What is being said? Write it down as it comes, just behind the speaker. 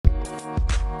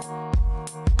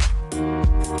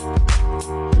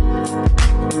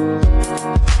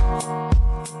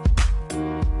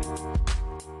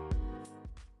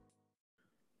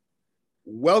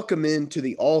Welcome into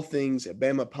the All Things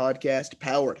Bama podcast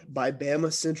powered by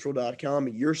BamaCentral.com,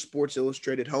 your Sports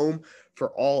Illustrated home for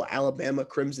all Alabama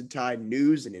Crimson Tide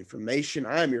news and information.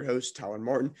 I am your host, Tyler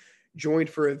Martin, joined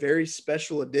for a very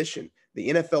special edition, the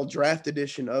NFL Draft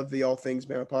edition of the All Things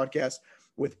Bama podcast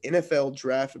with NFL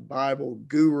Draft Bible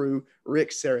guru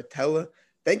Rick Saratella.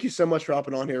 Thank you so much for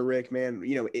hopping on here, Rick, man.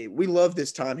 We love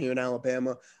this time here in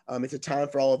Alabama. It's a time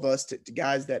for all of us to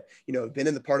guys that, have been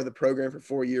in the part of the program for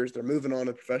 4 years. They're moving on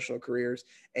to professional careers.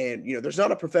 And, there's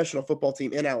not a professional football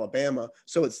team in Alabama.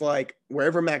 So it's like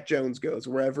wherever Mac Jones goes,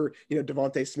 wherever,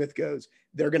 Devontae Smith goes,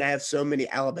 they're going to have so many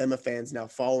Alabama fans now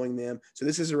following them. So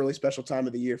this is a really special time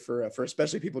of the year for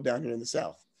especially people down here in the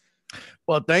South.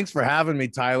 Well, thanks for having me,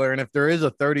 Tyler. And if there is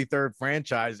a 33rd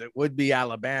franchise, it would be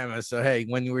Alabama. So, hey,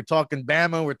 when you were talking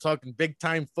Bama, we're talking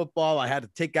big-time football. I had to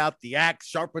take out the axe,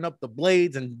 sharpen up the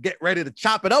blades, and get ready to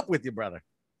chop it up with you, brother.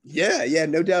 Yeah,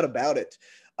 no doubt about it.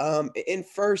 And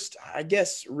first, I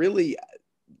guess, really,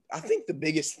 I think the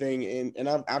biggest thing, and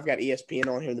I've got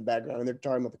ESPN on here in the background, and they're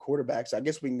talking about the quarterbacks. So I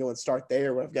guess we can go and start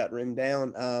there, what I've got written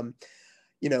down.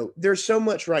 There's so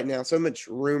much right now, so much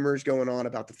rumors going on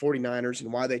about the 49ers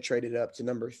and why they traded up to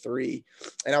number 3.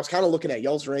 And I was kind of looking at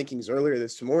y'all's rankings earlier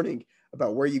this morning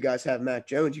about where you guys have Mac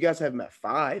Jones. You guys have him at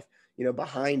 5,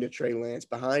 behind a Trey Lance,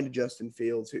 behind a Justin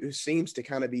Fields, who seems to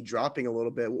kind of be dropping a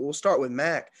little bit. We'll start with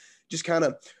Mac. Just kind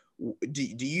of, do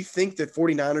you think that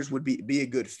 49ers would be a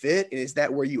good fit? And is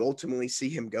that where you ultimately see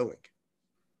him going?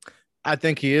 I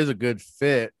think he is a good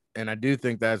fit. And I do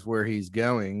think that's where he's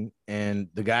going. And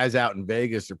the guys out in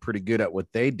Vegas are pretty good at what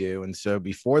they do. And so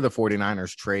before the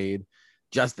 49ers trade,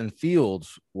 Justin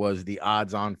Fields was the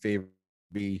odds-on favorite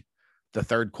to be the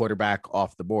third quarterback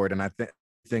off the board. And I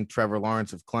think Trevor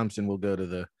Lawrence of Clemson will go to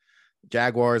the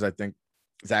Jaguars. I think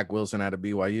Zach Wilson out of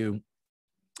BYU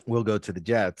will go to the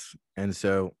Jets. And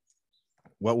so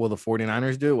what will the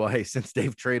 49ers do? Well, hey, since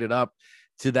they've traded up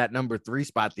to that number 3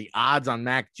 spot, the odds on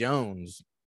Mac Jones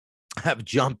have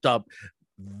jumped up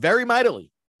very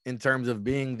mightily in terms of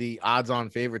being the odds-on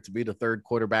favorite to be the third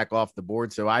quarterback off the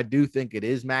board. So I do think it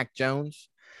is Mac Jones.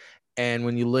 And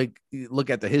when you look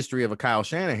at the history of a Kyle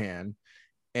Shanahan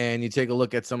and you take a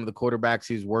look at some of the quarterbacks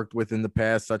he's worked with in the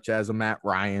past, such as a Matt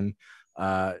Ryan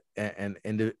and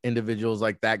individuals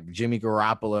like that, Jimmy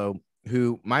Garoppolo,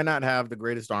 who might not have the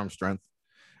greatest arm strength,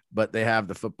 but they have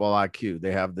the football IQ,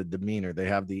 they have the demeanor, they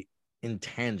have the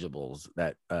intangibles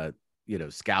that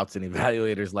scouts and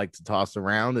evaluators like to toss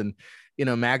around. And,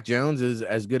 Mac Jones is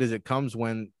as good as it comes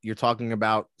when you're talking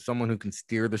about someone who can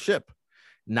steer the ship,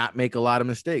 not make a lot of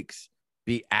mistakes,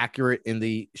 be accurate in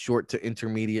the short to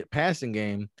intermediate passing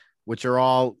game, which are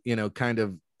all, kind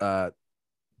of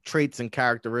traits and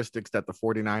characteristics that the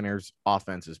 49ers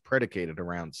offense is predicated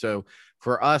around. So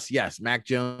for us, yes, Mac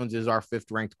Jones is our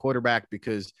 5th ranked quarterback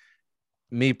because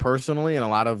me personally and a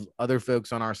lot of other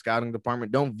folks on our scouting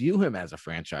department don't view him as a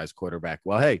franchise quarterback.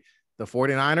 Well, hey, the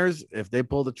 49ers, if they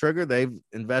pull the trigger, they've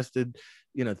invested,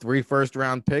 3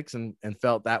 first-round picks and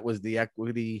felt that was the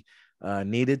equity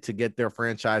needed to get their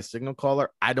franchise signal caller.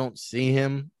 I don't see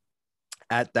him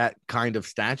at that kind of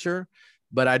stature,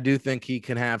 but I do think he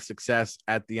can have success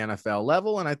at the NFL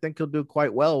level, and I think he'll do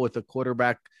quite well with a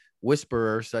quarterback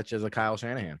whisperer such as a Kyle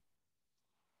Shanahan.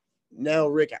 Now,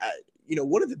 Rick,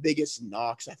 one of the biggest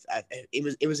knocks,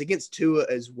 it was against Tua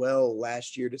as well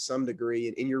last year to some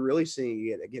degree, and you're really seeing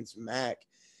it against Mac,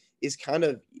 is kind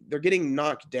of they're getting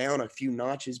knocked down a few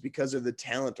notches because of the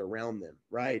talent around them,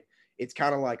 right? It's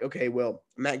kind of like, okay, well,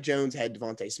 Mac Jones had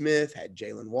Devontae Smith, had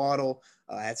Jalen Waddle,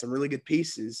 had some really good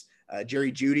pieces.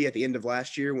 Jerry Jeudy at the end of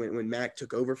last year when Mac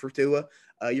took over for Tua.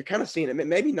 You're kind of seeing it,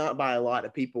 maybe not by a lot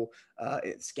of people,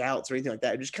 scouts or anything like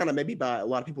that, just kind of maybe by a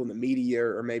lot of people in the media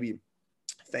or maybe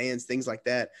fans, things like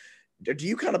that. Do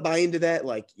you kind of buy into that?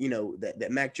 Like,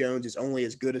 that Mac Jones is only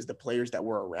as good as the players that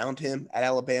were around him at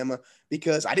Alabama?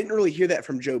 Because I didn't really hear that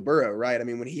from Joe Burrow, right? I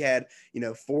mean, when he had,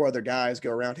 4 other guys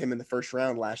go around him in the first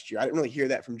round last year, I didn't really hear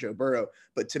that from Joe Burrow.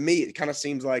 But to me, it kind of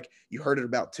seems like you heard it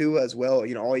about Tua as well.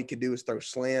 All he could do is throw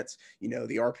slants, the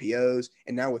RPOs.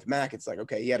 And now with Mac, it's like,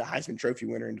 okay, he had a Heisman Trophy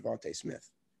winner in Devontae Smith.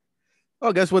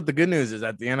 Well, guess what? The good news is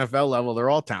at the NFL level, they're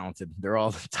all talented. They're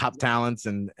all top talents,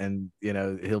 and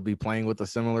he'll be playing with a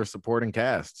similar supporting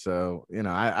cast. So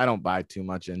I don't buy too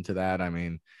much into that. I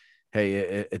mean, hey,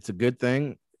 it's a good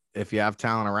thing if you have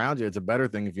talent around you. It's a better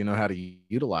thing if you know how to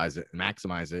utilize it and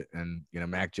maximize it. And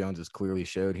Mac Jones has clearly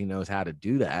showed he knows how to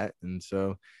do that. And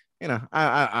so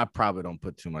I probably don't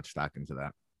put too much stock into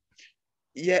that.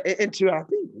 Yeah, and too, I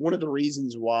think one of the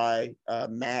reasons why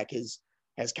Mac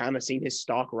has kind of seen his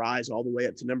stock rise all the way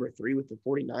up to number 3 with the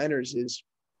 49ers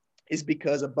is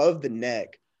because above the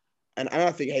neck, and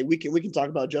I think, hey, we can talk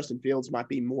about Justin Fields might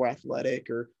be more athletic,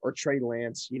 or Trey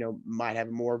Lance, might have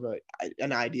more of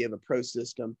an idea of a pro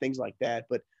system, things like that.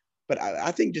 But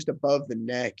I think just above the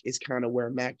neck is kind of where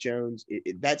Mac Jones.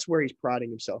 That's where he's priding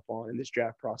himself on in this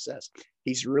draft process.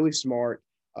 He's really smart.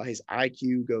 His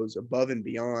IQ goes above and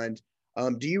beyond.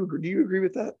 Do you agree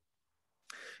with that?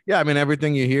 Yeah, I mean,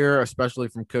 everything you hear, especially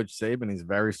from Coach Saban, he's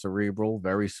very cerebral,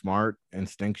 very smart,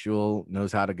 instinctual,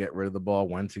 knows how to get rid of the ball,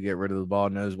 when to get rid of the ball,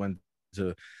 knows when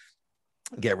to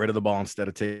get rid of the ball instead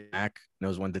of take a sack,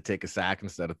 knows when to take a sack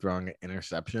instead of throwing an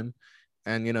interception.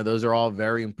 And, those are all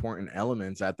very important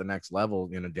elements at the next level.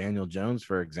 Daniel Jones,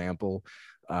 for example,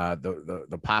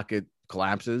 the pocket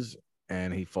collapses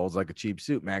and he folds like a cheap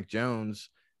suit. Mac Jones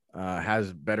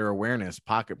has better awareness,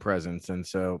 pocket presence. And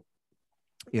so,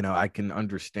 I can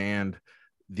understand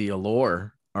the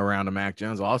allure around a Mac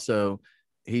Jones. Also,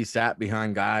 he sat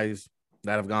behind guys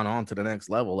that have gone on to the next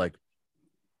level, like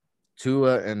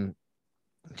Tua and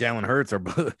Jalen Hurts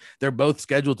they're both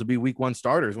scheduled to be week 1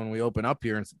 starters when we open up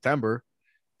here in September.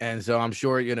 And so I'm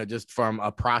sure, just from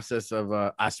a process of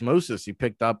osmosis, he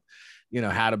picked up,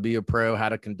 how to be a pro, how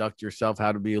to conduct yourself,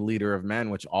 how to be a leader of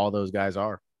men, which all those guys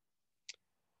are.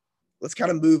 Let's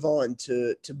kind of move on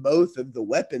to both of the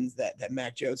weapons that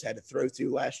Mac Jones had to throw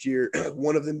to last year.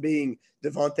 One of them being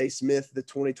DeVonta Smith, the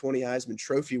 2020 Heisman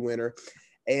Trophy winner.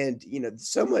 And,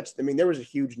 so much, I mean, there was a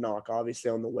huge knock,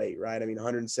 obviously, on the weight, right? I mean,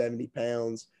 170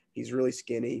 pounds. He's really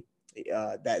skinny.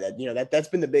 That's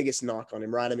been the biggest knock on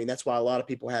him, right? I mean, that's why a lot of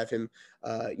people have him,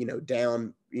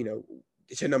 down,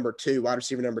 to number 2, wide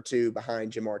receiver number 2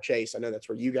 behind Ja'Marr Chase. I know that's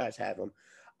where you guys have him.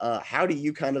 How do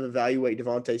you kind of evaluate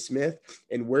DeVonta Smith,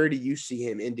 and where do you see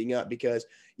him ending up? Because,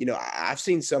 I've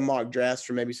seen some mock drafts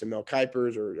from maybe some Mel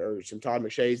Kipers or some Todd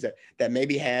McShays that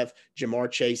maybe have Ja'Marr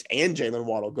Chase and Jalen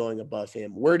Waddle going above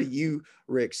him. Where do you,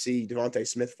 Rick, see DeVonta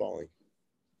Smith falling?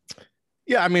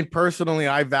 Yeah, I mean, personally,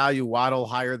 I value Waddle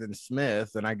higher than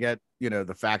Smith, and I get,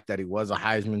 the fact that he was a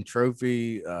Heisman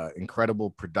Trophy, incredible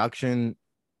production,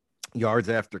 yards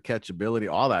after catchability,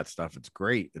 all that stuff. It's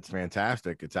great. It's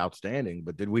fantastic. It's outstanding.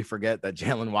 But did we forget that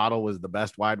Jalen Waddle was the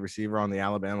best wide receiver on the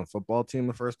Alabama football team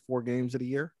the first 4 games of the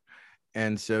year?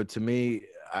 And so to me,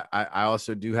 I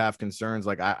also do have concerns.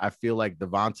 Like I feel like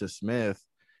DeVonta Smith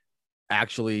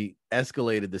actually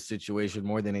escalated the situation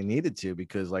more than he needed to,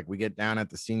 because like we get down at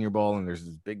the Senior Bowl and there's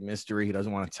this big mystery. He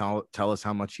doesn't want to tell us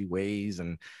how much he weighs.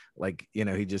 And like,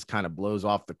 he just kind of blows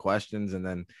off the questions. And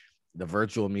then the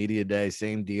virtual media day,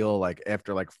 same deal. Like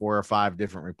after like 4 or 5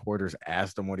 different reporters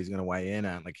asked him what he's going to weigh in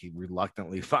at, like he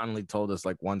reluctantly finally told us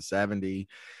like 170.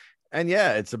 And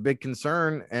yeah, it's a big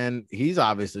concern. And he's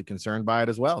obviously concerned by it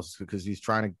as well, because he's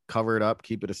trying to cover it up,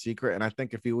 keep it a secret. And I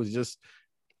think if he was just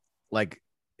like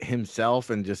himself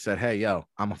and just said, hey, yo,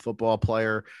 I'm a football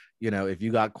player, if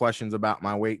you got questions about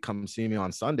my weight, come see me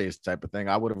on Sundays type of thing,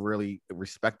 I would have really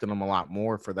respected him a lot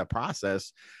more for that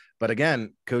process. But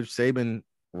again, Coach Saban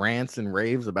rants and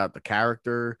raves about the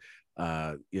character,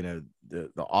 the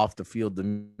off the field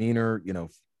demeanor,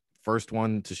 first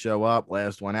one to show up,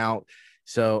 last one out.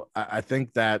 So I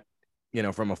think that,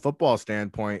 from a football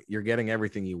standpoint, you're getting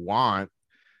everything you want.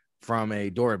 From a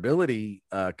durability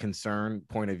concern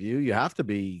point of view, you have to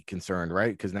be concerned,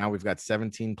 right? Because now we've got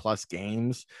 17 plus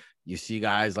games. You see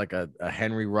guys like a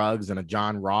Henry Ruggs and a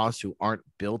John Ross who aren't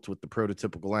built with the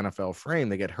prototypical NFL frame.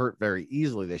 They get hurt very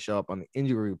easily. They show up on the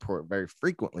injury report very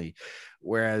frequently.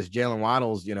 Whereas Jalen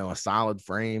Waddle's, a solid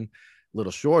frame, a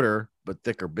little shorter, but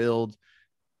thicker build,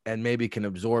 and maybe can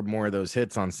absorb more of those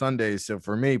hits on Sundays. So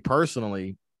for me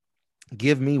personally,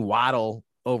 give me Waddle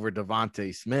over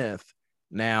DeVonta Smith.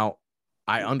 Now,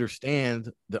 I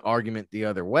understand the argument the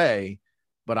other way,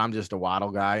 but I'm just a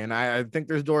Waddle guy. And I think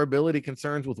there's durability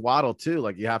concerns with Waddle too.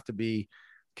 Like you have to be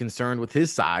concerned with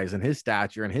his size and his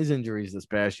stature and his injuries this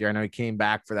past year. I know he came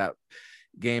back for that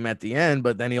game at the end,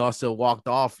 but then he also walked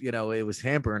off, it was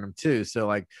hampering him too. So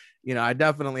like, I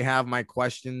definitely have my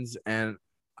questions, and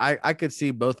I could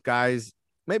see both guys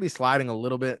maybe sliding a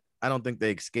little bit. I don't think they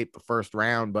escaped the first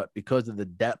round, but because of the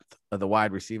depth of the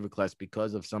wide receiver class,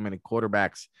 because of so many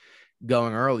quarterbacks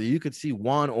going early, you could see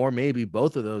one or maybe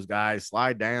both of those guys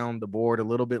slide down the board a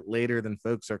little bit later than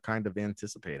folks are kind of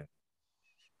anticipating.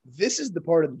 This is the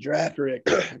part of the draft, Rick.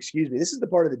 Excuse me. This is the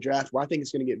part of the draft where I think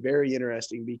it's going to get very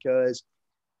interesting, because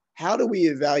how do we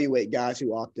evaluate guys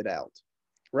who opted out?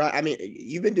 Right. I mean,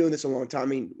 you've been doing this a long time. I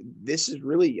mean, this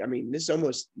is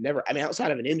almost never,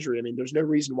 outside of an injury, there's no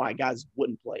reason why guys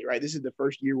wouldn't play, right? This is the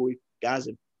first year where guys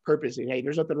have purposely, hey,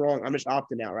 there's nothing wrong. I'm just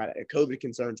opting out, right? COVID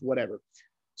concerns, whatever.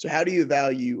 So how do you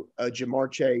value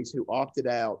Ja'Marr Chase, who opted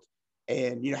out,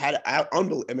 and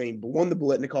won the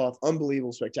Biletnikoff,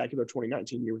 unbelievable, spectacular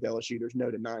 2019 year with LSU. There's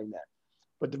no denying that.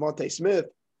 But DeVonta Smith,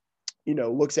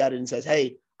 looks at it and says,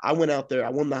 "Hey, I went out there, I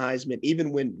won the Heisman.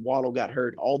 Even when Waddle got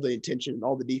hurt, all the attention and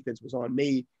all the defense was on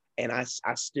me, and I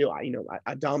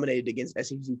dominated against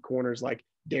SEC corners like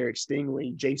Derek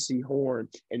Stingley, J.C. Horn,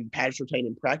 and Patrick Surtain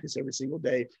in practice every single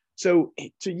day." So,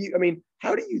 to you,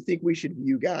 how do you think we should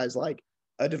view guys like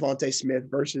a DeVonta Smith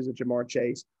versus a Ja'Marr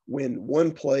Chase when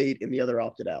one played and the other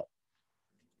opted out?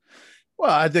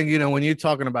 Well, I think, when you're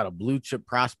talking about a blue chip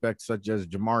prospect such as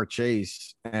Ja'Marr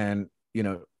Chase, and,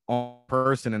 one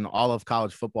person in all of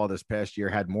college football this past year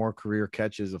had more career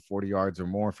catches of 40 yards or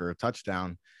more for a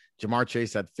touchdown. Ja'Marr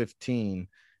Chase had 15.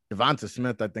 DeVonta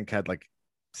Smith, I think, had like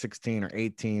 16 or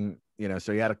 18,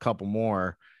 so he had a couple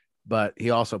more, but he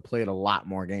also played a lot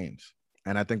more games.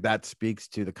 And I think that speaks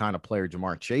to the kind of player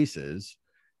Ja'Marr Chase is.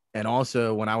 And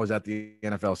also, when I was at the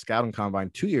NFL Scouting Combine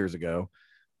 2 years ago,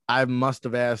 I must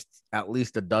have asked at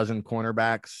least a dozen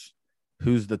cornerbacks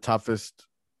who's the toughest,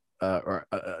 or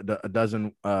a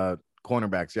dozen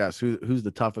cornerbacks. Yes, who's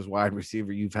the toughest wide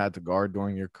receiver you've had to guard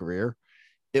during your career?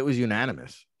 It was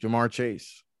unanimous, Ja'Marr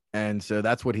Chase. And so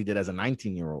that's what he did as a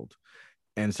 19-year-old.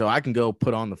 And so I can go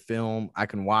put on the film. I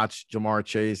can watch Ja'Marr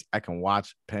Chase. I can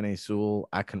watch Penei Sewell.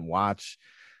 I can watch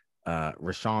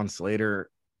Rashawn Slater.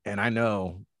 And I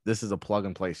know this is a plug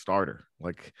and play starter.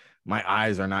 Like, my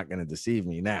eyes are not going to deceive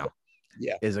me. Now,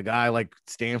 is a guy like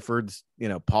Stanford's,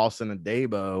 Paulson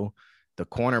Adebo, the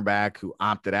cornerback who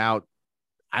opted out.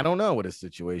 I don't know what his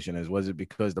situation is. Was it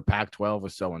because the Pac-12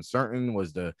 was so uncertain?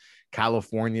 Was the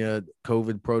California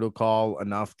COVID protocol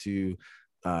enough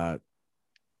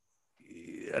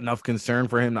concern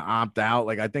for him to opt out?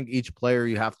 Like, I think each player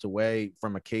you have to weigh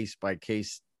from a case by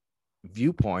case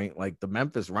viewpoint. Like the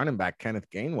Memphis running back, Kenneth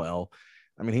Gainwell,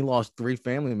 he lost 3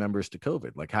 family members to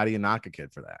COVID. Like, how do you knock a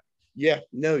kid for that? Yeah,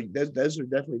 no, those are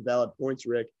definitely valid points,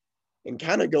 Rick. And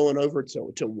kind of going over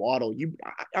to Waddle,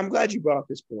 I'm glad you brought up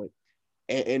this point.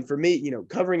 And for me,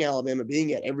 covering Alabama,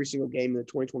 being at every single game in the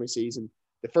 2020 season,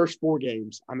 the first 4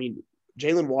 games,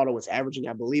 Jalen Waddle was averaging,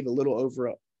 I believe, a little over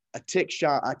a tick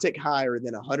higher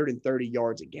than 130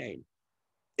 yards a game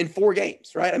in 4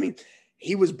 games, right?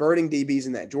 He was burning DBs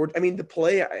in that Georgia. The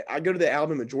play, I go to the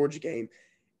Alabama Georgia game,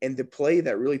 and the play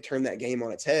that really turned that game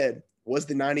on its head was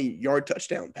the 90-yard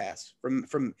touchdown pass from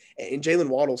and Jalen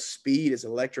Waddle's speed is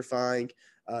electrifying.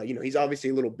 He's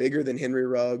obviously a little bigger than Henry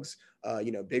Ruggs,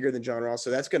 bigger than John Ross. So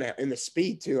that's going to, and the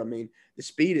speed too. The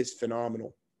speed is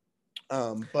phenomenal.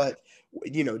 But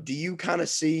do you kind of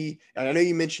see, and I know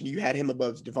you mentioned you had him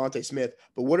above DeVonta Smith,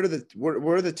 but what are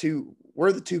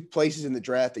the two places in the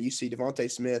draft that you see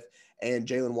DeVonta Smith and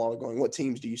Jalen Waddle going? What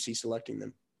teams do you see selecting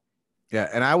them? Yeah,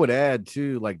 and I would add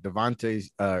too, like Devontae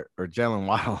or Jalen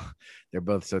Waddle, they're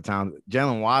both so talented.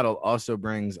 Jalen Waddle also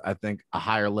brings, I think, a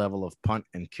higher level of punt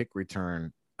and kick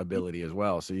return ability as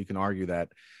well. So you can argue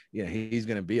that, he's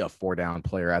going to be a 4-down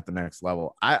player at the next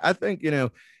level. I think,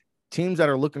 teams that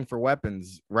are looking for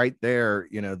weapons right there,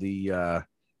 the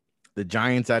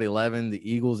Giants at 11,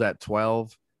 the Eagles at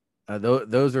 12.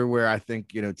 Those are where I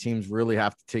think, teams really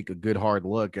have to take a good hard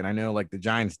look. And I know, like, the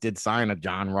Giants did sign a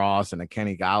John Ross and a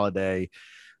Kenny Galladay,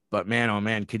 but man, oh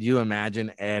man, could you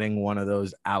imagine adding one of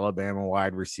those Alabama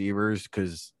wide receivers?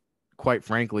 Because quite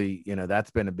frankly,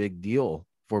 that's been a big deal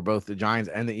for both the Giants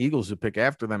and the Eagles who pick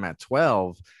after them at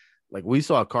 12. Like, we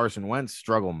saw Carson Wentz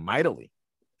struggle mightily,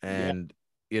 and,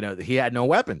 he had no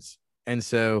weapons. And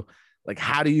so, like,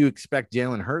 how do you expect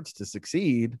Jalen Hurts to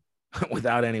succeed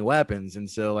without any weapons? And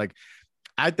so, like,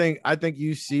 I think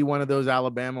you see one of those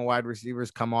Alabama wide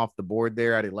receivers come off the board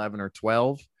there at 11 or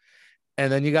 12. And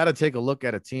then you got to take a look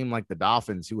at a team like the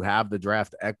Dolphins, who have the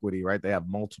draft equity, right? They have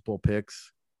multiple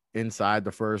picks inside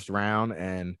the first round.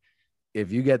 And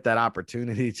if you get that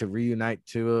opportunity to reunite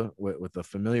Tua with a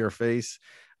familiar face,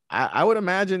 I would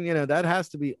imagine, that has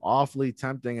to be awfully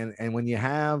tempting. And when you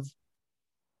have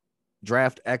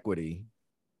draft equity,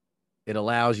 it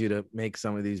allows you to make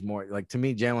some of these more, like, to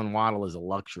me, Jalen Waddle is a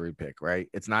luxury pick, right?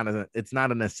 It's not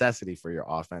a necessity for your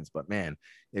offense, but man,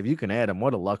 if you can add him,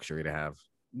 what a luxury to have.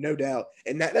 No doubt.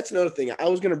 And that's another thing I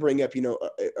was going to bring up.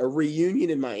 A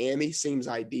reunion in Miami seems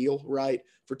ideal, right,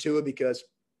 for Tua, because,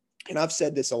 and I've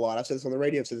said this a lot, I've said this on the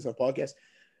radio, I've said this on the podcast,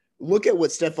 look at what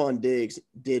Stephon Diggs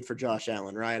did for Josh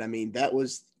Allen, right?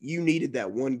 You needed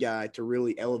that one guy to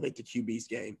really elevate the QB's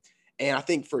game. And I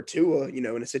think for Tua, in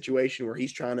a situation where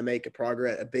he's trying to make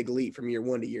a big leap from year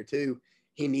 1 to year 2,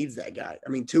 he needs that guy. I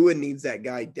mean, Tua needs that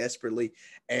guy desperately.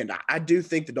 And I do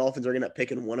think the Dolphins are going to end up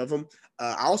picking one of them.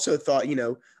 I also thought,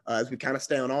 as we kind of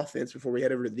stay on offense before we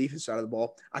head over to the defense side of the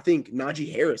ball, I think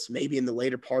Najee Harris, maybe in the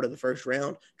later part of the first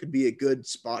round, could be a good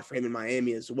spot for him in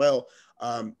Miami as well.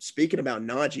 Speaking about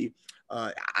Najee,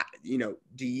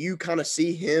 do you kind of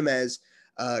see him as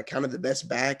kind of the best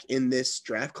back in this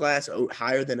draft class,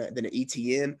 higher than an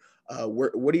ETN?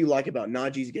 What do you like about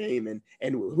Najee's game,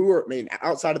 and who are, I mean,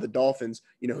 outside of the Dolphins,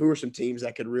 who are some teams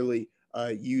that could really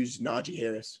use Najee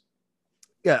Harris?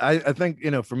 Yeah, I think,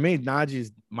 for me,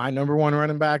 Najee's my number one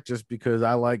running back just because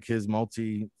I like his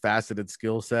multifaceted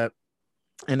skill set.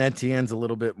 And Etienne's a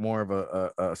little bit more of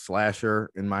a slasher,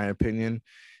 in my opinion.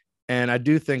 And I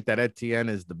do think that Etienne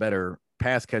is the better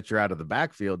pass catcher out of the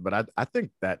backfield. But I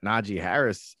think that Najee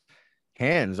Harris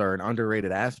hands are an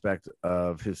underrated aspect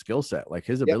of his skill set. Like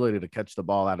his ability to catch the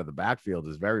ball out of the backfield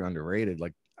is very underrated.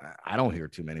 Like I don't hear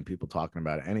too many people talking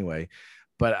about it anyway.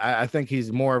 But I think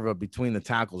he's more of a between the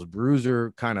tackles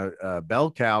bruiser kind of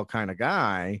bell cow kind of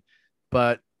guy.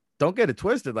 But don't get it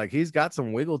twisted. Like he's got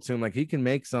some wiggle to him. Like he can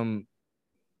make some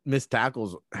missed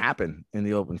tackles happen in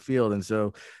the open field. And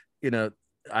so,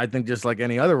 I think just like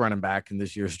any other running back in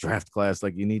this year's draft class,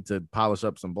 like you need to polish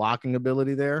up some blocking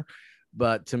ability there.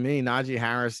 But to me, Najee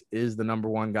Harris is the number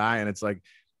one guy. And it's like,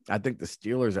 I think the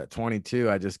Steelers at 22,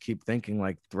 I just keep thinking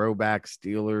like throwback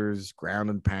Steelers,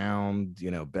 ground and pound,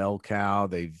 bell cow.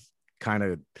 They've kind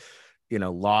of,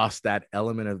 lost that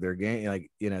element of their game.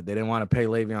 Like, they didn't want to pay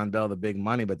Le'Veon Bell the big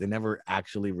money, but they never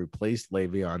actually replaced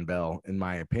Le'Veon Bell, in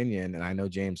my opinion. And I know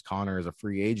James Conner is a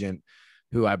free agent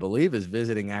who I believe is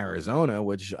visiting Arizona,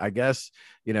 which I guess,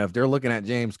 if they're looking at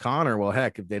James Conner, well,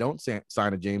 heck, if they don't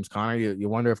sign a James Conner, you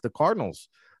wonder if the Cardinals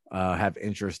have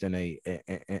interest in a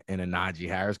Najee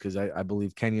Harris, because I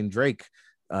believe Kenyon Drake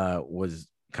was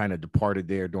kind of departed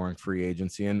there during free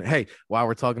agency. And hey, while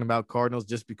we're talking about Cardinals,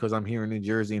 just because I'm here in New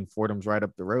Jersey and Fordham's right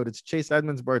up the road, it's Chase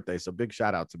Edmonds' birthday. So big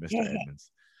shout out to Mr.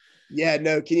 Edmonds. Yeah,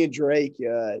 no, Kenyon Drake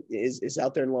is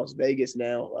out there in Las Vegas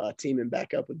now, teaming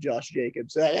back up with Josh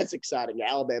Jacobs. So that's exciting.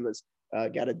 Alabama's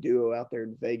got a duo out there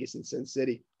in Vegas and Sin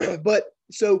City. But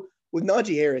so with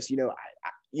Najee Harris,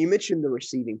 you mentioned the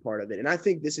receiving part of it, and I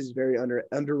think this is very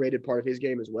underrated part of his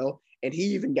game as well. And he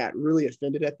even got really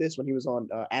offended at this when he was on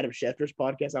Adam Schefter's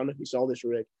podcast. I don't know if you saw this,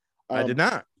 Rick. I did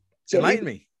not. Enlighten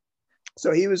me.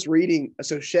 So he was reading.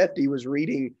 So Schefter was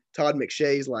reading Todd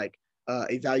McShay's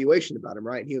evaluation about him,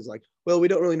 right? And he was like, well, we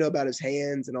don't really know about his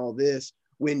hands and all this.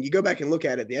 When you go back and look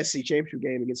at it, the SEC championship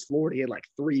game against Florida, he had like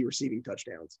 3 receiving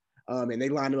touchdowns. And they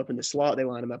lined him up in the slot. They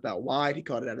lined him up out wide. He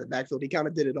caught it out of the backfield. He kind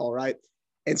of did it all right.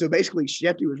 And so basically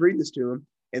Schefter was reading this to him.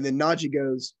 And then Najee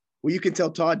goes, well, you can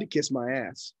tell Todd to kiss my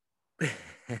ass.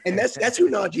 And that's who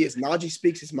Najee is. Najee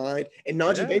speaks his mind. And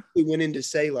Najee basically went in to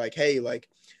say like, hey, like,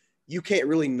 you can't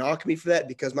really knock me for that,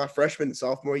 because my freshman and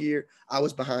sophomore year, I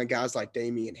was behind guys like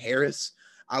Damian Harris.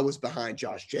 I was behind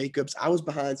Josh Jacobs. I was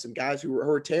behind some guys who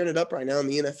are tearing it up right now in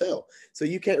the NFL. So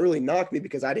you can't really knock me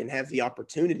because I didn't have the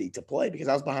opportunity to play, because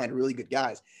I was behind really good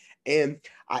guys. And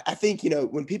I think,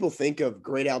 when people think of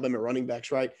great Alabama running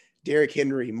backs, right, Derrick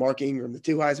Henry, Mark Ingram, the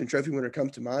 2 Heisman Trophy winner come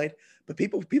to mind. But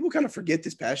people kind of forget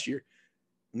this past year,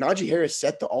 Najee Harris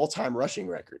set the all-time rushing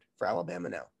record for Alabama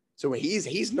now. So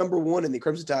he's number 1 in the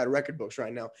Crimson Tide record books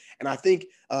right now. And I think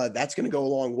that's going to go a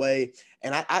long way.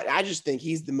 And I just think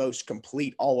he's the most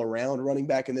complete all-around running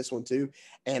back in this one too.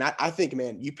 And I think,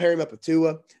 man, you pair him up with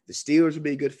Tua, the Steelers would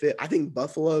be a good fit. I think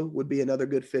Buffalo would be another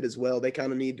good fit as well. They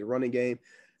kind of need the running game.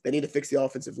 They need to fix the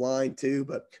offensive line too.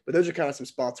 But those are kind of some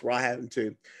spots where I have them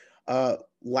too.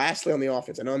 Lastly, on the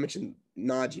offense, I know I mentioned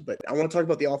Najee, but I want to talk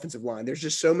about the offensive line. There's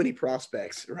just so many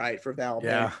prospects, right, for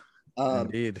Alabama. Yeah,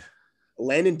 indeed.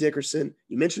 Landon Dickerson,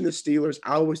 you mentioned the Steelers.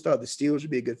 I always thought the Steelers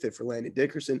would be a good fit for Landon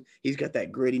Dickerson. He's got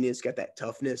that grittiness, got that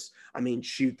toughness. I mean,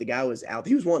 shoot, the guy was out.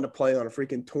 He was wanting to play on a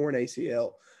freaking torn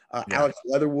ACL. Alex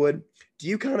Leatherwood, do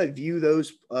you kind of view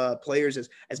those players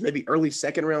as maybe early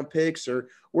second-round picks, or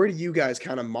where do you guys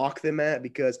kind of mock them at?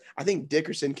 Because I think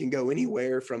Dickerson can go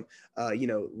anywhere from,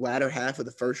 latter half of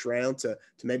the first round to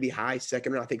maybe high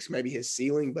second round. I think it's maybe his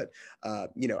ceiling. But, a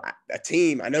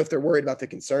team, I know if they're worried about the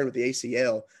concern with the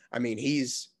ACL, I mean,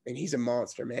 he's a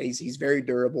monster, man. He's very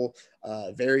durable,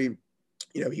 very –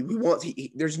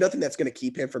 there's nothing that's going to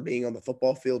keep him from being on the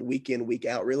football field week in, week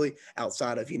out, really,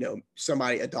 outside of,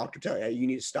 a doctor telling you, you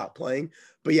need to stop playing.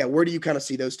 But yeah, where do you kind of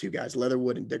see those two guys,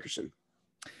 Leatherwood and Dickerson?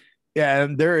 Yeah,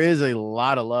 and there is a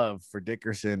lot of love for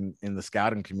Dickerson in the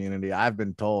scouting community. I've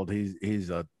been told he's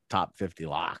a top 50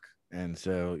 lock. And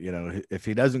so, if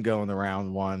he doesn't go in the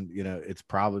round 1, it's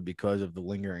probably because of the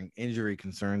lingering injury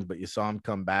concerns, but you saw him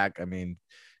come back. I mean,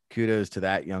 kudos to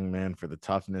that young man for the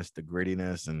toughness, the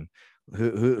grittiness, and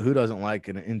who doesn't like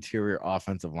an interior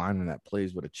offensive lineman that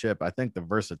plays with a chip? I think the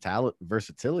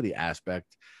versatility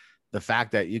aspect, the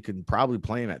fact that you can probably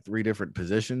play him at 3 different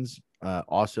positions,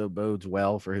 also bodes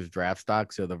well for his draft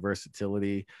stock. So the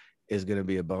versatility is going to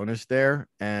be a bonus there.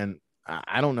 And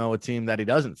I don't know a team that he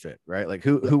doesn't fit, right? Like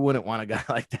who wouldn't want a guy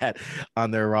like that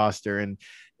on their roster? And,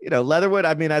 Leatherwood,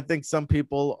 I mean, I think some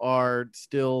people are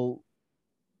still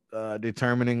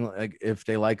determining like if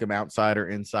they like him outside or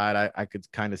inside. I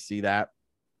could kind of see that.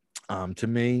 To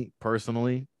me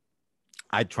personally,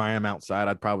 I'd try him outside.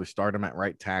 I'd probably start him at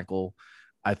right tackle.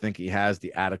 I think he has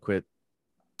the adequate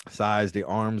size, the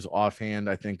arms offhand,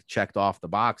 I think checked off the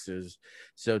boxes.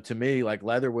 So to me, like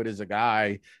Leatherwood is a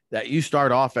guy that you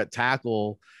start off at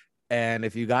tackle, and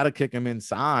if you got to kick him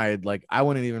inside, like I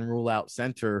wouldn't even rule out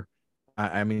center.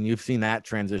 I mean, you've seen that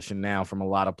transition now from a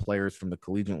lot of players from the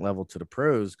collegiate level to the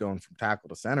pros going from tackle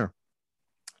to center.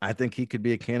 I think he could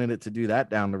be a candidate to do that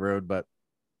down the road. But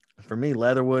for me,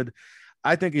 Leatherwood,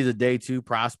 I think he's a day 2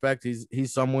 prospect.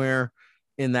 He's somewhere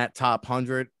in that top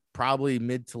 100, probably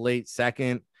mid to late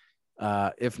second,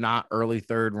 if not early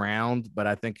 3rd round. But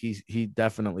I think he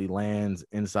definitely lands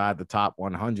inside the top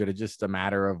 100. It's just a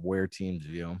matter of where teams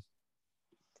view him.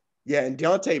 Yeah, and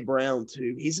Deonte Brown,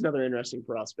 too. He's another interesting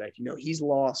prospect. He's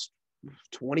lost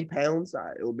 20 pounds,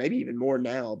 maybe even more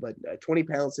now, but 20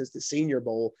 pounds since the Senior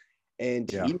Bowl. And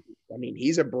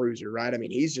he's a bruiser, right? I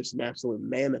mean, he's just an absolute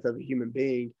mammoth of a human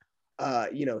being.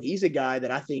 He's a guy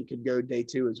that I think could go day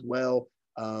 2 as well.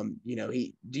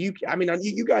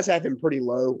 You guys have him pretty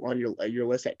low on your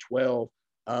list at 12.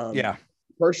 Yeah.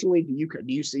 Personally, do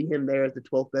you see him there as the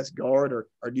 12th best guard, or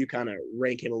do you kind of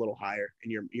rank him a little higher in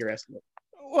your estimate?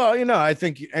 Well, I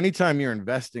think anytime you're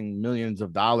investing millions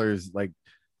of dollars, like,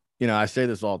 I say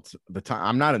this all the time,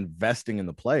 I'm not investing in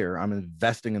the player, I'm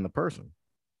investing in the person,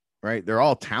 right? They're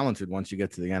all talented once you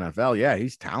get to the NFL. Yeah,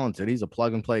 he's talented. He's a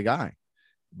plug and play guy.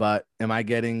 But am I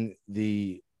getting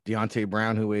the Deonte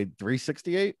Brown who weighed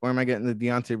 368, or am I getting the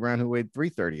Deonte Brown who weighed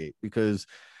 338? Because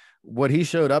what he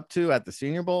showed up to at the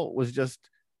Senior Bowl was just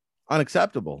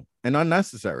unacceptable and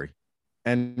unnecessary.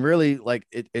 And really, like,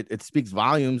 it speaks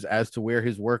volumes as to where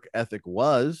his work ethic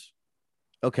was.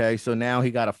 Okay, so now he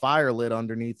got a fire lit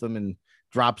underneath him and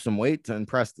dropped some weight to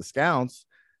impress the scouts.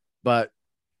 But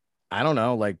I don't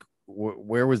know, like,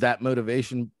 where was that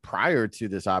motivation prior to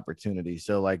this opportunity?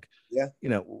 So, like, yeah,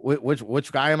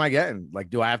 which guy am I getting?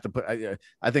 Like, do I have to put?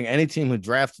 I think any team who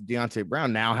drafts Deonte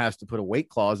Brown now has to put a weight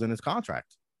clause in his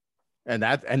contract, and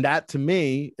that to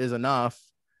me is enough.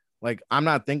 Like, I'm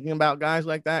not thinking about guys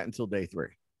like that until day 3.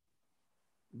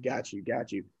 Got you.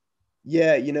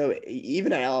 Yeah,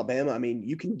 even at Alabama, I mean,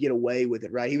 you can get away with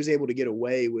it, right? He was able to get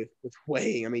away with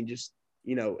weighing, I mean, just,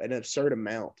 an absurd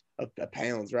amount of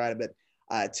pounds, right?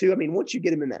 But too, I mean, once you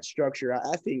get him in that structure,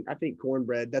 I think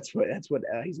Cornbread, that's what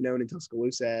he's known in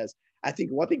Tuscaloosa as. I think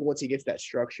once he gets that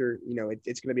structure,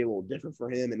 it's going to be a little different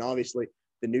for him. And obviously,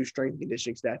 the new strength and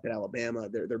conditioning staff at Alabama,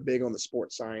 they're big on the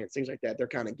sports science, things like that. They're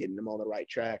kind of getting them on the right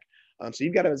track. So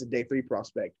you've got him as a day 3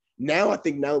 prospect. Now I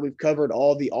think now that we've covered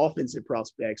all the offensive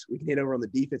prospects, we can hit over on the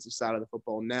defensive side of the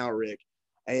football now, Rick.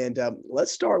 And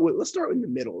let's start with the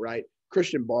middle, right?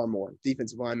 Christian Barmore,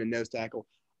 defensive lineman, nose tackle.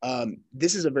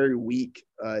 This is a very weak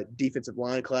defensive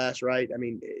line class, right? I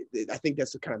mean, I think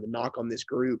that's kind of the knock on this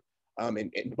group.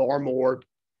 And Barmore,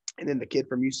 and then the kid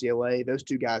from UCLA, those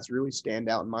 2 guys really stand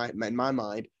out in my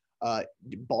mind.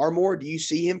 Barmore, do you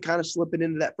see him kind of slipping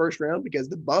into that first round? Because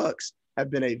the Bucks have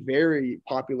been a very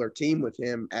popular team with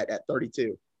him at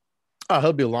 32. Oh,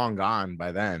 he'll be long gone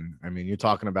by then. I mean, you're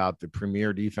talking about the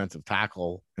premier defensive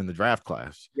tackle in the draft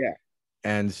class. Yeah.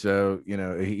 And so,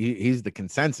 he's the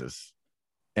consensus.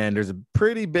 And there's a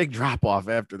pretty big drop off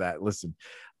after that. Listen,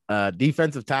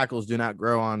 defensive tackles do not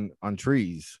grow on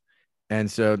trees. And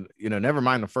so, never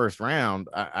mind the first round,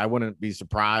 I wouldn't be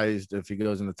surprised if he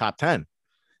goes in the top 10.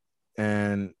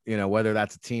 And, whether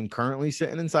that's a team currently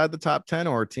sitting inside the top 10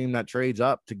 or a team that trades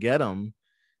up to get him,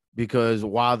 because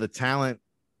while the talent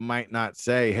might not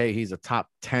say, hey, he's a top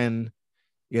 10,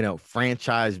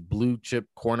 franchise blue chip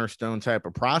cornerstone type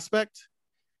of prospect,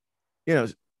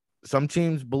 some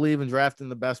teams believe in drafting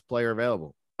the best player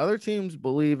available. Other teams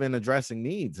believe in addressing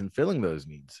needs and filling those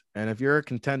needs. And if you're a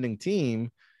contending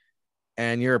team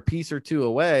and you're a piece or 2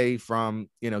 away from,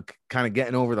 kind of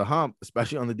getting over the hump,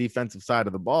 especially on the defensive side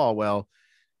of the ball, well,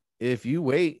 if you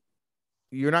wait,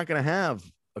 you're not going to have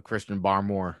a Christian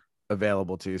Barmore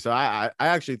available to you. So I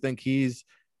actually think he's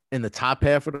in the top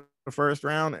half of the first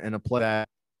round, and a play that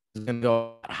is going to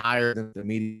go higher than the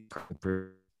median.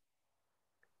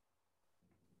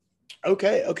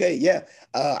 Okay, yeah.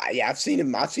 Yeah, I've seen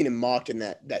him. I've seen him mocked in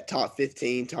that top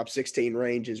 15, top 16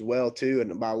 range as well too,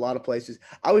 and by a lot of places.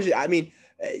 I mean,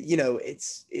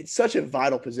 it's such a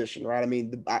vital position, right? I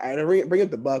mean, I bring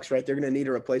up the Bucks, right? They're going to need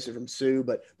a replacement from Sue,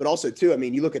 but also too. I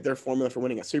mean, you look at their formula for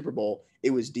winning a Super Bowl. It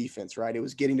was defense, right? It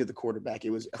was getting to the quarterback. It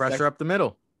was Pressure up the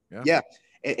middle. Yeah. Yeah.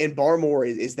 And Barmore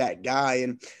is that guy.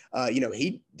 And,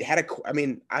 he had I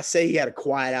mean, I say he had a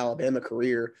quiet Alabama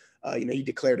career. He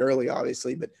declared early,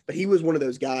 obviously, but he was one of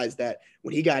those guys that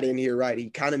when he got in here, right, he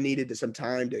kind of needed some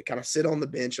time to kind of sit on the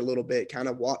bench a little bit, kind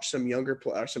of watch some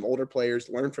some older players,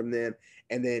 learn from them.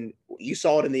 And then you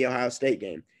saw it in the Ohio State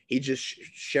game. He just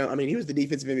I mean, he was the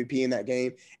defensive MVP in that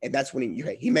game. And that's when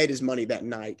he made his money that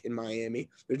night in Miami.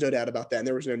 There's no doubt about that. And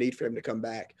there was no need for him to come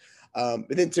back. But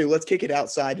then too, let's kick it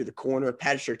outside to the corner.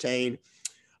 Pat Surtain,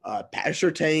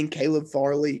 Caleb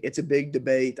Farley. It's a big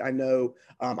debate. I know.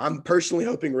 I'm personally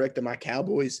hoping, Rick, that my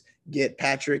Cowboys get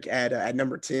Patrick at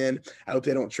number 10. I hope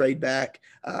they don't trade back.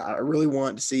 I really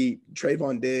want to see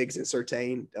Trayvon Diggs and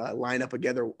Surtain line up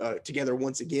together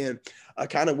once again.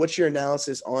 Kind of what's your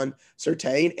analysis on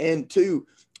Surtain? And two,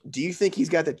 do you think he's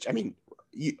got I mean,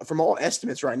 from all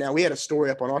estimates right now, we had a story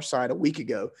up on our side a week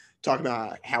ago talking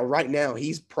about how right now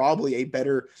he's probably a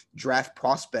better draft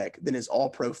prospect than his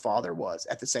all-pro father was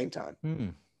at the same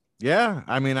time. Yeah.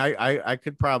 I mean, I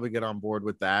could probably get on board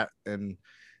with that. And,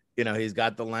 he's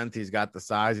got the length, he's got the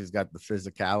size, he's got the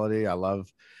physicality. I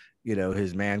love,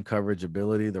 his man coverage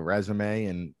ability, the resume.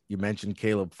 And you mentioned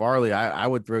Caleb Farley. I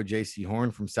would throw JC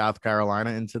Horn from South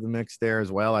Carolina into the mix there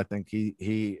as well. I think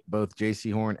both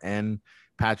JC Horn and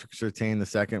Patrick Surtain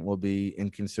II will be in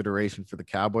consideration for the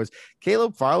Cowboys.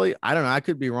 Caleb Farley, I don't know. I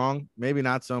could be wrong. Maybe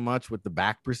not so much with the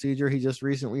back procedure he just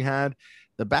recently had.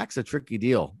 The back's a tricky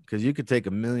deal because you could take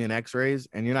a million x-rays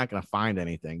and you're not going to find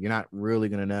anything. You're not really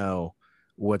going to know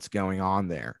what's going on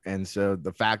there. And so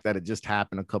the fact that it just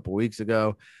happened a couple weeks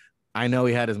ago, I know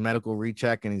he had his medical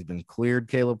recheck and he's been cleared,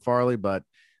 Caleb Farley, but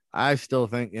I still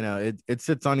think, it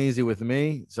sits uneasy with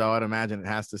me. So I'd imagine it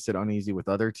has to sit uneasy with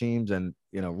other teams. And,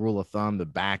 rule of thumb, the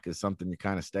back is something you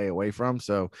kind of stay away from.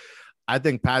 So I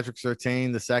think Patrick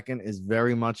Surtain II is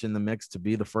very much in the mix to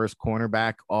be the first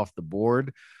cornerback off the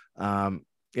board.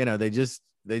 They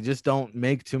just don't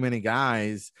make too many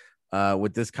guys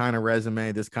with this kind of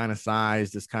resume, this kind of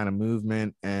size, this kind of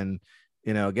movement. And,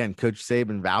 again, Coach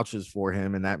Saban vouches for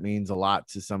him, and that means a lot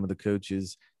to some of the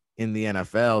coaches in the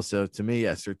NFL. So to me,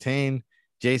 Surtain,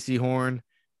 JC Horn,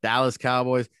 Dallas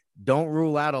Cowboys. Don't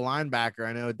rule out a linebacker.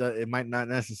 I know it might not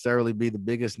necessarily be the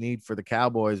biggest need for the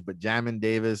Cowboys, but Jamin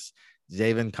Davis,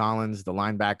 Zaven Collins, the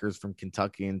linebackers from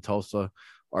Kentucky and Tulsa,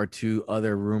 are two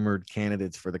other rumored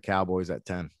candidates for the Cowboys at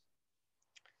 10.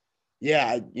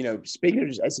 Yeah, speaking of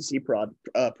just SEC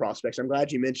prospects, I'm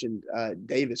glad you mentioned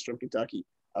Davis from Kentucky.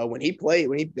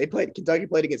 Kentucky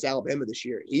played against Alabama this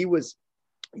year, he was,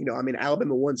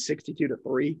 Alabama won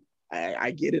 62-3.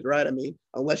 I get it, right? I mean,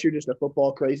 unless you're just a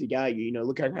football crazy guy,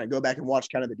 look, I kind of go back and watch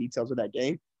kind of the details of that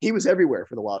game. He was everywhere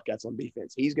for the Wildcats on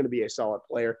defense. He's going to be a solid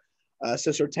player.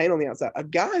 So Surtain on the outside, a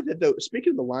guy that, though,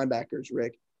 speaking of the linebackers,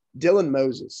 Rick, Dylan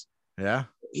Moses. Yeah.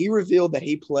 He revealed that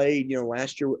he played,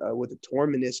 last year with a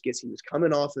torn meniscus. He was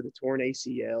coming off of the torn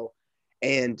ACL.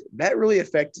 And that really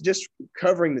affected just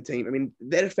covering the team. I mean,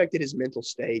 that affected his mental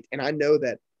state. And I know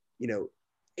that,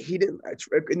 he didn't,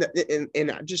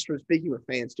 and just from speaking with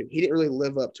fans too, he didn't really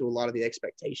live up to a lot of the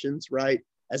expectations, right?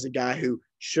 As a guy who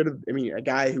a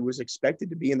guy who was expected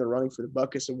to be in the running for the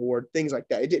Butkus Award, things like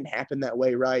that. It didn't happen that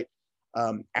way, right?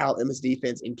 Alabama's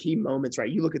defense in key moments,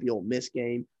 right? You look at the Ole Miss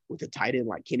game with a tight end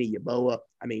like Kenny Yeboah.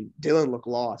 I mean, Dylan looked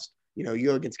lost. You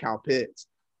go against Kyle Pitts,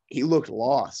 he looked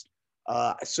lost.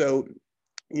 So,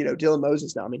 Dylan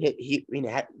Moses now, I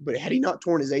mean, but had he not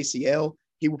torn his ACL,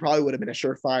 he probably would have been a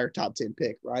surefire top 10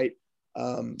 pick, right?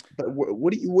 But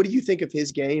what do you think of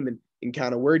his game and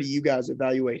kind of where do you guys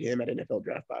evaluate him at NFL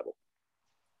Draft Bible?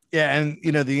 Yeah, and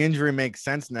the injury makes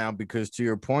sense now because to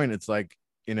your point, it's like,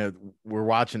 we're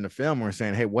watching the film, we're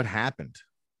saying, hey, what happened?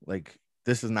 Like,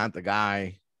 this is not the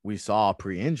guy we saw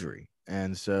pre-injury.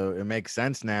 And so it makes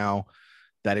sense now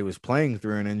that he was playing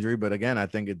through an injury. But again, I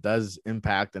think it does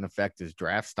impact and affect his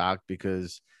draft stock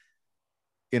because,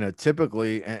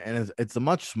 typically, and it's a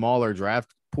much smaller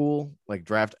draft pool, like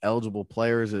draft eligible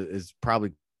players is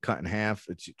probably cut in half.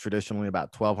 It's traditionally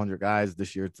about 1,200 guys.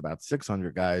 This year, it's about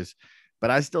 600 guys.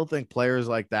 But I still think players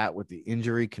like that with the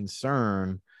injury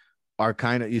concern are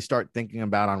kind of, you start thinking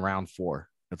about on round 4.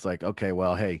 It's like, okay,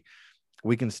 well, hey,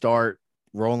 we can start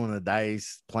rolling the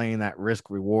dice, playing that risk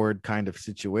reward kind of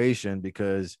situation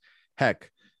because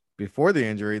heck, before the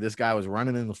injury, this guy was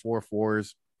running in the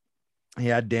 4.4s. He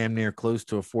had damn near close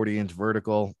to a 40-inch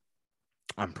vertical.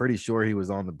 I'm pretty sure he was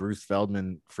on the Bruce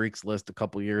Feldman freaks list a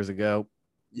couple years ago.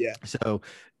 Yeah. So,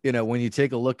 you know, when you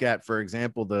take a look at, for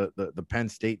example, the Penn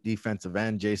State defensive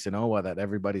end, Jason Owa, that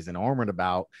everybody's enamored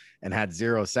about and had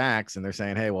 0 sacks, and they're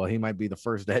saying, hey, well, he might be the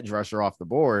first edge rusher off the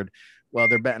board. Well,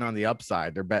 they're betting on the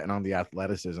upside. They're betting on the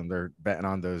athleticism. They're betting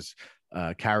on those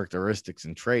characteristics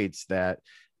and traits that,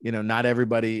 you know, not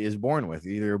everybody is born with.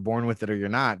 Either you're born with it or you're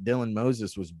not. Dylan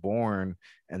Moses was born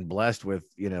and blessed with,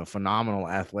 you know, phenomenal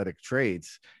athletic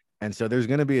traits. And so there's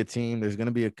going to be a team, there's going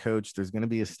to be a coach, there's going to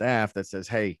be a staff that says,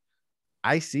 hey,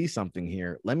 I see something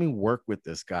here. Let me work with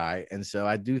this guy. And so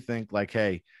I do think, like,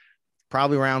 hey,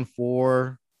 probably round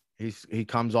 4, he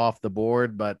comes off the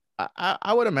board, but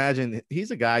I would imagine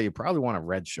he's a guy you probably want a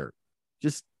red shirt.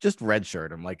 Just red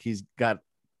shirt him. Like, he's got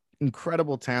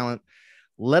incredible talent.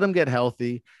 Let him get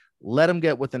healthy. Let him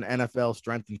get with an NFL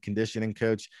strength and conditioning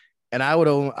coach. And I would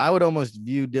almost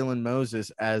view Dylan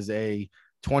Moses as a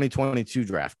 2022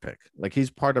 draft pick. Like,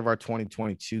 he's part of our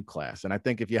 2022 class. And I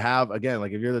think if you have, again,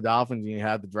 like, if you're the Dolphins and you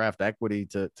have the draft equity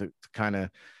to kind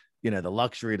of, you know, the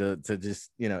luxury to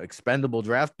just, you know, expendable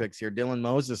draft picks here, Dylan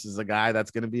Moses is a guy that's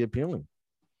going to be appealing.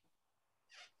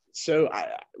 So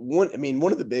one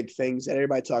of the big things that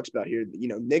everybody talks about here, you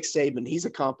know, Nick Saban, he's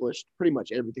accomplished pretty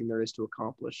much everything there is to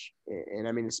accomplish. And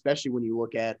I mean, especially when you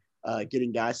look at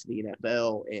getting guys to the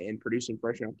NFL and producing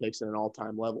first round picks at an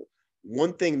all-time level.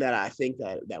 One thing that I think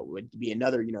that would be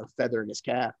another, you know, feather in his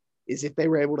cap is if they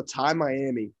were able to tie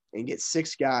Miami and get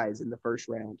 6 guys in the first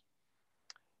round.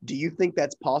 Do you think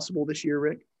that's possible this year,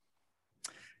 Rick?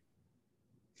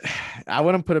 I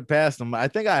wouldn't put it past them. I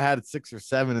think I had 6 or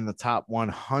 7 in the top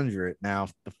 100. Now,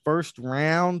 the first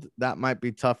round, that might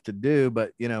be tough to do,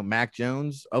 but, you know, Mac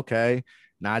Jones, okay.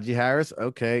 Najee Harris,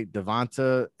 okay.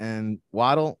 Devonta and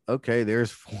Waddle, okay.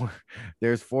 There's 4.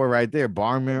 There's 4 right there.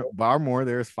 Barmore,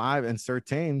 there's 5, and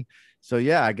Surtain. So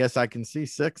yeah, I guess I can see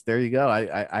 6. There you go.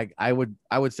 I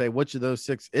would say which of those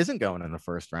 6 isn't going in the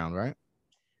first round, right?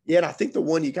 Yeah, and I think the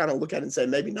one you kind of look at and say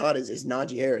maybe not is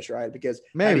Najee Harris, right? Because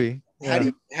maybe how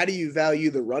do you value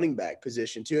the running back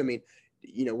position too? I mean,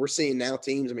 you know, we're seeing now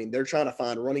teams. I mean, they're trying to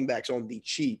find running backs on the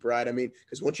cheap, right? I mean,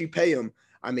 because once you pay them,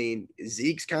 I mean,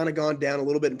 Zeke's kind of gone down a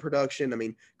little bit in production. I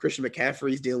mean, Christian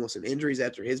McCaffrey's dealing with some injuries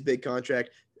after his big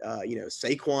contract. You know,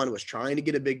 Saquon was trying to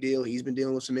get a big deal. He's been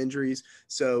dealing with some injuries.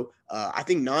 So I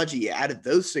think Najee, out of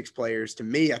those 6 players, to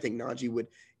me, I think Najee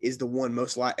is the one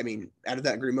most out of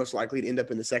that group, most likely to end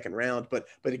up in the second round. But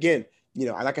again, you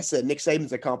know, like I said, Nick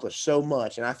Saban's accomplished so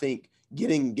much, and I think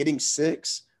getting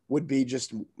 6 would be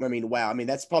just, I mean, wow. I mean,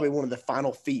 that's probably one of the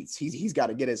final feats he's got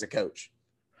to get as a coach.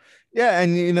 Yeah,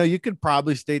 and you know, you could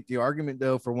probably state the argument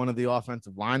though for one of the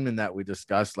offensive linemen that we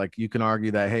discussed. Like, you can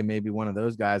argue that, hey, maybe one of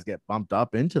those guys get bumped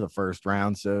up into the first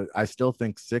round. So I still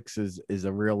think 6 is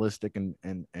a realistic and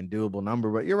doable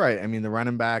number. But you're right. I mean, the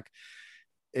running back,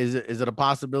 is it a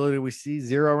possibility we see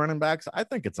 0 running backs? I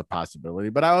think it's a possibility,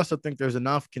 but I also think there's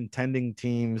enough contending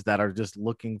teams that are just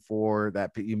looking for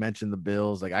that. You mentioned the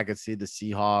Bills. Like, I could see the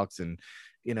Seahawks, and,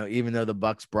 you know, even though the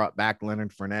Bucks brought back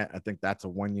Leonard Fournette, I think that's a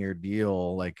 1-year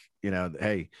deal. Like, you know,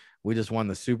 hey, we just won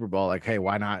the Super Bowl. Like, hey,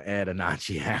 why not add a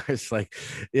Najee Harris? Like,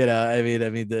 you know, I mean,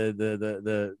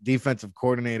 the defensive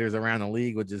coordinators around the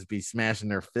league would just be smashing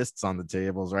their fists on the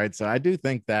tables, right? So I do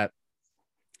think that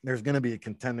there's going to be a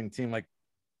contending team like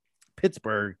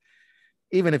Pittsburgh.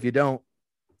 Even if you don't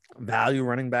value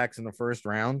running backs in the first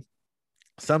round,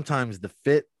 sometimes the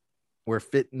fit where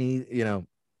fit need, you know,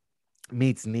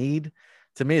 meets need,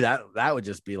 to me, that would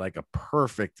just be like a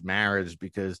perfect marriage,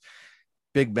 because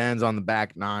Big Ben's on the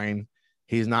back 9.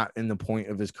 He's not in the point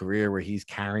of his career where he's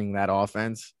carrying that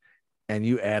offense. And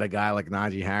you add a guy like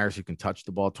Najee Harris who can touch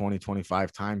the ball 20,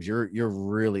 25 times, you're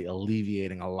really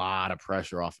alleviating a lot of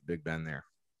pressure off of Big Ben there.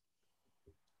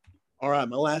 All right,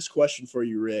 my last question for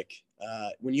you, Rick.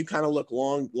 When you kind of look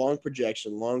long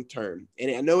projection, long term,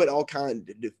 and I know it all kind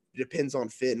of depends on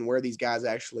fit and where these guys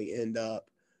actually end up,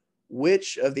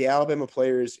 which of the Alabama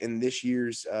players in this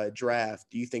year's draft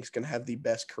do you think is going to have the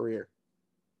best career?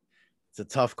 It's a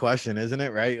tough question, isn't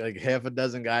it? Right? Like, half a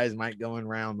dozen guys might go in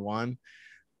round 1.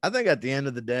 I think at the end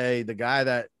of the day, the guy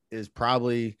that is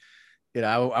probably, you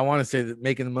know, I want to say that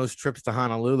making the most trips to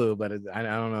Honolulu, but I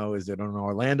don't know. Is it in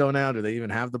Orlando now? Do they even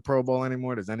have the Pro Bowl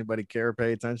anymore? Does anybody care or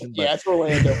pay attention? Yeah, it's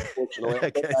Orlando, unfortunately.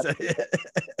 Okay,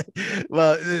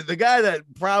 well, the guy that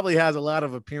probably has a lot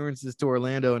of appearances to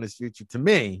Orlando in his future, to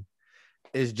me,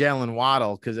 is Jalen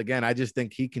Waddle. Because, again, I just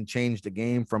think he can change the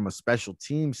game from a special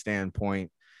team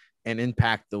standpoint and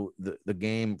impact the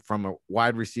game from a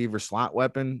wide receiver slot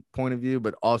weapon point of view,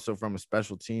 but also from a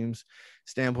special teams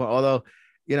standpoint. Although,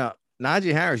 you know,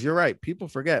 Najee Harris, you're right. People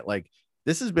forget, like,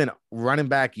 this has been running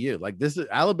back you. Like this is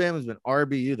Alabama's been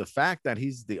RBU. The fact that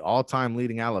he's the all-time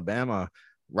leading Alabama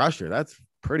rusher, that's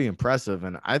pretty impressive.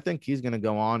 And I think he's going to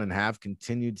go on and have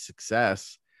continued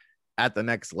success at the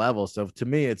next level. So to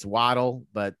me, it's Waddle,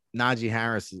 but Najee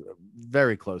Harris is a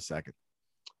very close second.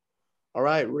 All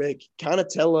right, Rick, kind of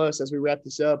tell us as we wrap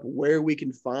this up where we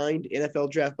can find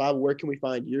NFL Draft Bible. Where can we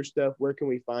find your stuff? Where can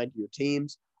we find your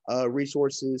teams,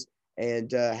 resources,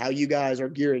 and how you guys are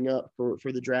gearing up for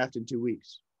the draft in 2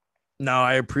 weeks? No,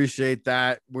 I appreciate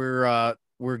that. We're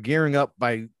gearing up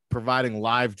by providing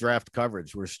live draft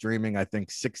coverage. We're streaming, I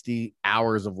think, 60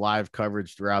 hours of live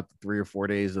coverage throughout the 3 or 4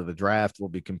 days of the draft. We'll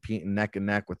be competing neck and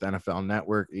neck with NFL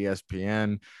Network,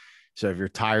 ESPN. So if you're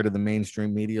tired of the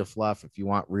mainstream media fluff, if you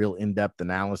want real in-depth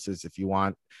analysis, if you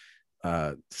want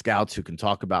scouts who can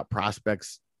talk about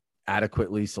prospects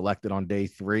adequately selected on day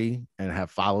 3 and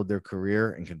have followed their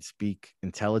career and can speak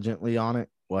intelligently on it,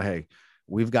 well, hey,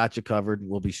 we've got you covered.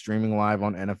 We'll be streaming live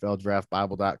on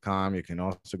NFLDraftBible.com. You can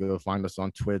also go find us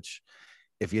on Twitch.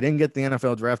 If you didn't get the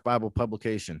NFL Draft Bible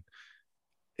publication,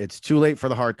 it's too late for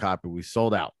the hard copy. We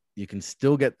sold out. You can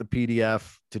still get the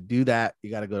PDF. To do that, you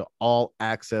got to go to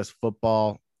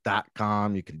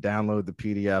allaccessfootball.com. You can download the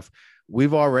PDF.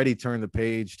 We've already turned the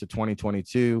page to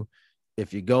 2022.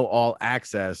 If you go all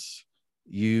access,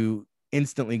 you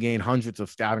instantly gain hundreds of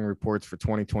scouting reports for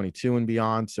 2022 and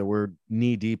beyond. So we're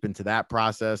knee deep into that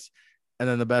process. And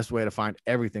then the best way to find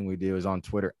everything we do is on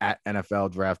Twitter at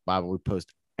NFL Draft Bible. We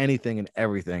post anything and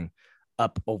everything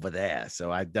up over there.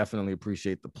 So I definitely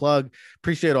appreciate the plug.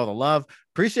 Appreciate all the love.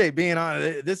 Appreciate being on.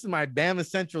 This is my Bama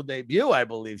Central debut, I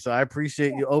believe. So I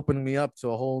appreciate you opening me up to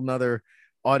a whole nother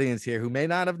audience here who may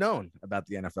not have known about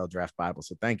the NFL Draft Bible.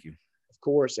 So thank you.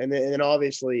 Course. And then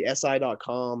obviously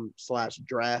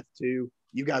si.com/draft too.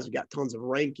 You guys have got tons of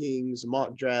rankings,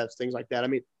 mock drafts, things like that. I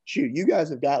mean, shoot, you guys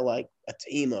have got like a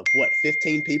team of what,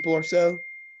 15 people or so?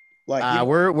 Like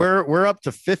we're up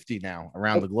to 50 now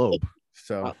around the globe.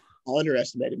 So I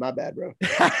underestimated. My bad, bro.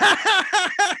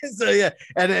 So yeah,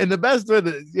 and the best way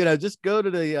to, just go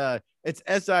to the it's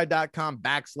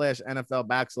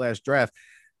si.com/NFL/draft.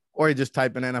 Or you just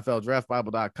type in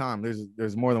NFLDraftBible.com.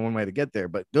 There's more than one way to get there,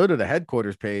 but go to the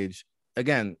headquarters page.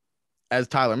 Again, as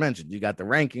Tyler mentioned, you got the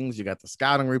rankings, you got the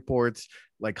scouting reports,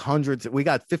 like hundreds. We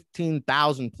got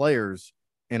 15,000 players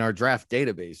in our draft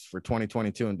database for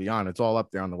 2022 and beyond. It's all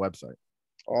up there on the website.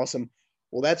 Awesome.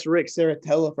 Well, that's Rick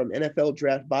Saratella from NFL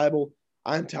Draft Bible.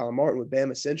 I'm Tyler Martin with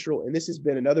Bama Central, and this has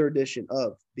been another edition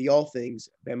of the All Things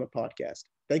Bama podcast.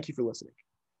 Thank you for listening.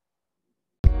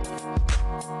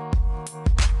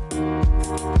 Thank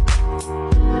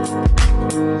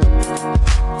you.